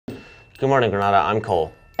Good morning, Granada. I'm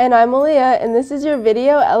Cole. And I'm Aaliyah, and this is your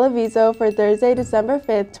video Aviso for Thursday, December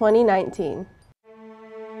 5th, 2019.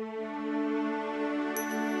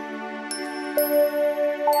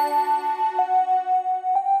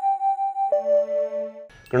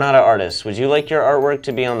 Granada artists, would you like your artwork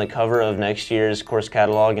to be on the cover of next year's course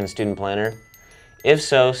catalog and student planner? If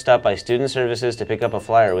so, stop by Student Services to pick up a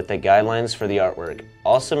flyer with the guidelines for the artwork.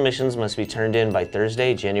 All submissions must be turned in by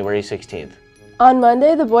Thursday, January 16th. On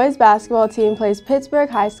Monday, the boys basketball team plays Pittsburgh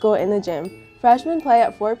High School in the gym. Freshmen play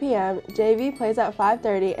at 4 p.m., JV plays at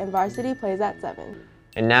 5:30, and varsity plays at 7.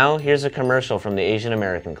 And now, here's a commercial from the Asian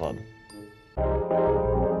American Club.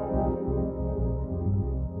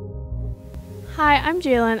 Hi, I'm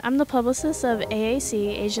Jalen. I'm the publicist of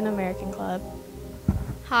AAC, Asian American Club.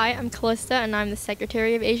 Hi, I'm Callista, and I'm the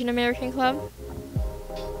secretary of Asian American Club.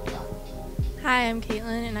 Hi, I'm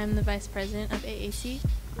Caitlin, and I'm the vice president of AAC.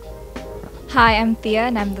 Hi, I'm Thea,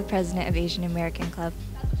 and I'm the president of Asian American Club.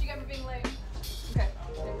 That's what you get for being late. Okay,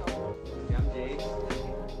 I'm Jake,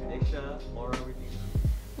 Nisha, Laura,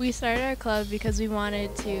 We started our club because we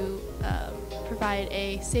wanted to provide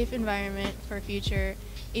a safe environment for future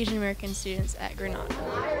Asian American students at Granada.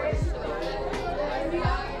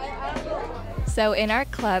 So in our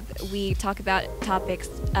club, we talk about topics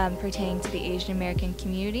pertaining to the Asian American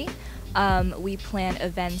community. We plan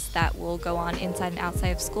events that will go on inside and outside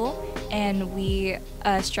of school, and we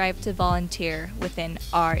strive to volunteer within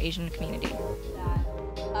our Asian community.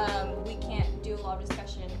 We can't do a lot of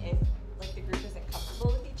discussion if the group isn't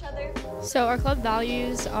comfortable with each other. So our club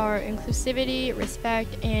values are inclusivity, respect,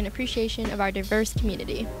 and appreciation of our diverse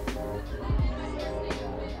community.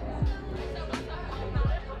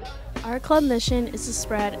 Our club mission is to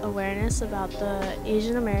spread awareness about the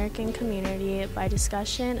Asian American community by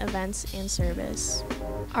discussion, events, and service.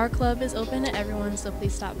 Our club is open to everyone, so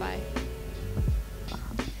please stop by.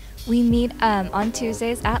 We meet on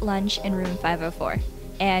Tuesdays at lunch in room 504,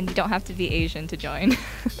 and you don't have to be Asian to join.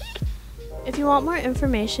 If you want more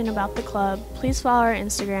information about the club, please follow our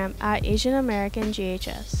Instagram at Asian American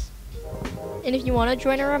GHS. And if you want to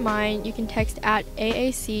join or remind, you can text at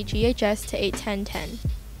AACGHS to 81010.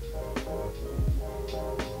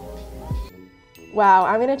 Wow,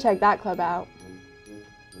 I'm going to check that club out.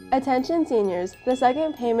 Attention seniors, the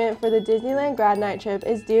second payment for the Disneyland grad night trip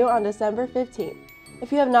is due on December 15th.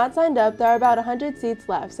 If you have not signed up, there are about 100 seats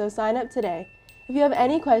left, so sign up today. If you have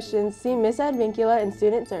any questions, see Miss Advincula in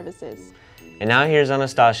Student Services. And now here's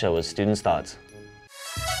Anastasia with Students' Thoughts.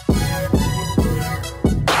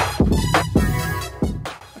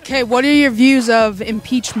 Okay, what are your views of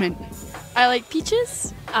impeachment? I like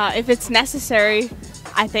peaches. If it's necessary,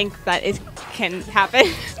 I think that it can happen.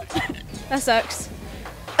 That sucks.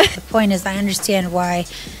 The point is, I understand why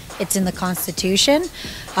it's in the Constitution,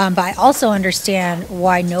 but I also understand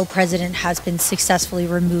why no president has been successfully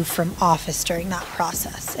removed from office during that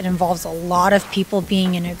process. It involves a lot of people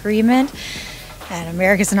being in agreement, and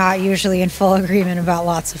America's not usually in full agreement about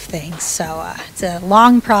lots of things. So it's a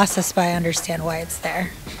long process, but I understand why it's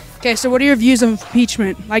there. Okay, so what are your views of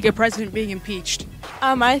impeachment, like a president being impeached?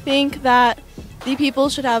 I think that the people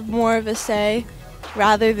should have more of a say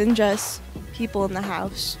rather than just people in the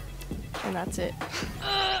House. And that's it.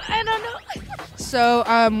 I don't know. So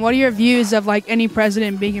what are your views of any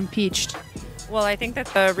president being impeached? Well, I think that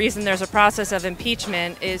the reason there's a process of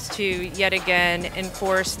impeachment is to yet again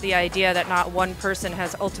enforce the idea that not one person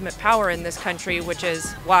has ultimate power in this country, which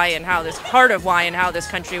is part of why and how this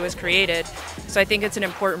country was created. So I think it's an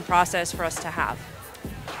important process for us to have.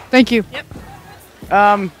 Thank you.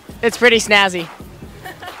 Yep. It's pretty snazzy.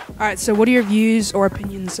 All right, so what are your views or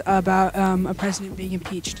opinions about a president being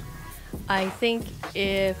impeached? I think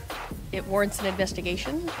if it warrants an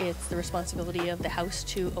investigation, it's the responsibility of the House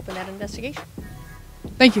to open that investigation.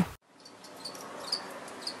 Thank you.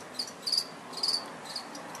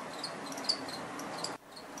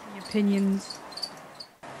 Any opinions?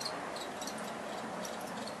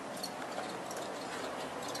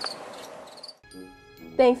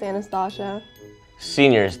 Thanks, Anastasia.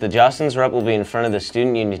 Seniors, the Jostens rep will be in front of the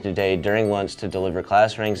Student Union today during lunch to deliver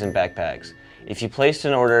class rings and backpacks. If you placed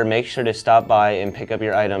an order, make sure to stop by and pick up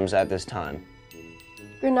your items at this time.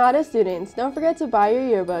 Granada students, don't forget to buy your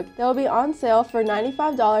yearbook. They will be on sale for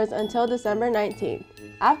 $95 until December 19th.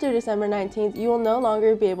 After December 19th, you will no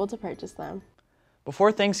longer be able to purchase them.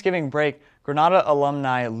 Before Thanksgiving break, Granada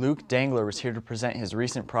alumni Luke Dangler was here to present his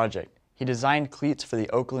recent project. He designed cleats for the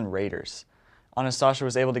Oakland Raiders. Anastasia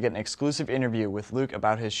was able to get an exclusive interview with Luke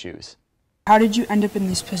about his shoes. How did you end up in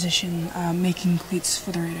this position making cleats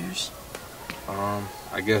for the Raiders?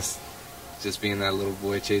 I guess just being that little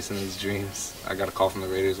boy chasing his dreams. I got a call from the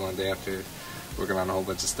Raiders one day after working on a whole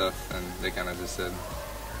bunch of stuff, and they kind of just said,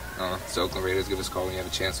 so Oakland Raiders, give us a call when you have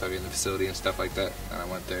a chance to have you in the facility and stuff like that. And I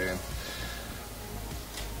went there, and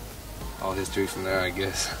all history from there, I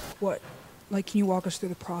guess. What, like, can you walk us through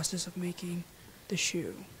the process of making the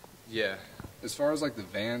shoe? Yeah, as far as like the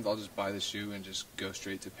Vans, I'll just buy the shoe and just go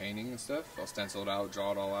straight to painting and stuff. I'll stencil it out,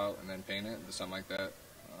 draw it all out, and then paint it, something like that.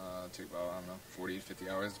 Take about, I don't know, 40 to 50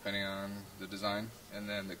 hours depending on the design. And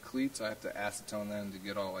then the cleats, I have to acetone them to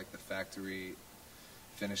get all like the factory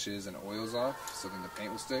finishes and oils off, so then the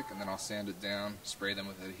paint will stick, and then I'll sand it down, spray them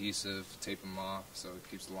with adhesive, tape them off so it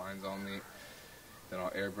keeps the lines all neat. Then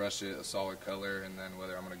I'll airbrush it a solid color, and then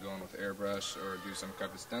whether I'm going to go in with airbrush or do some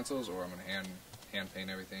carpet stencils, or I'm going to hand paint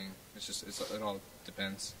everything. It all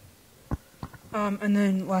depends. And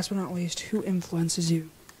then last but not least, who influences you?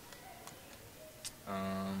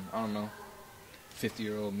 I don't know,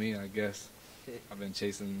 50-year-old me, I guess. I've been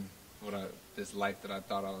chasing this life that I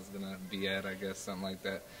thought I was gonna be at, I guess, something like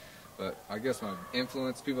that. But I guess my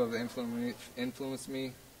people have influenced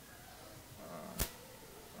me. I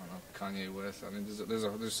don't know, Kanye West. I mean,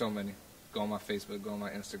 there's so many. Go on my Facebook, go on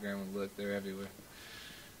my Instagram, and look. They're everywhere.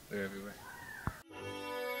 They're everywhere.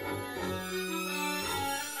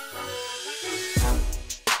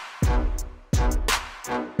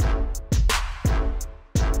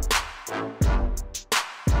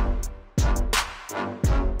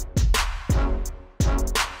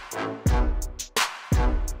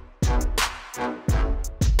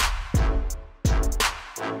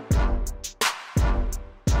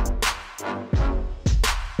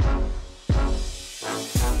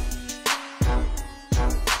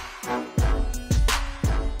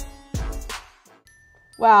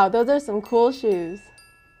 Wow, those are some cool shoes.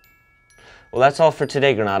 Well, that's all for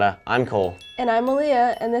today, Granada. I'm Cole. And I'm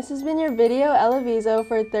Aaliyah, and this has been your video El Aviso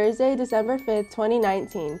for Thursday, December 5th,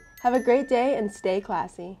 2019. Have a great day and stay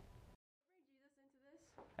classy.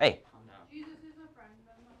 Hey. Jesus is a friend.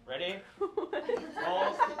 Ready?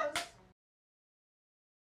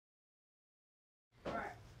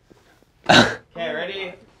 Okay,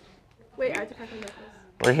 ready? Wait, I have to crack my knuckles.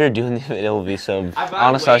 We're here doing the El Aviso.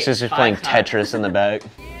 Anastasia's just playing Tetris in the back.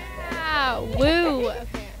 Yeah, woo.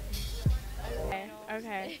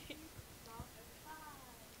 Okay.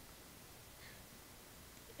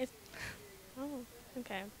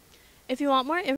 Okay. If you want more information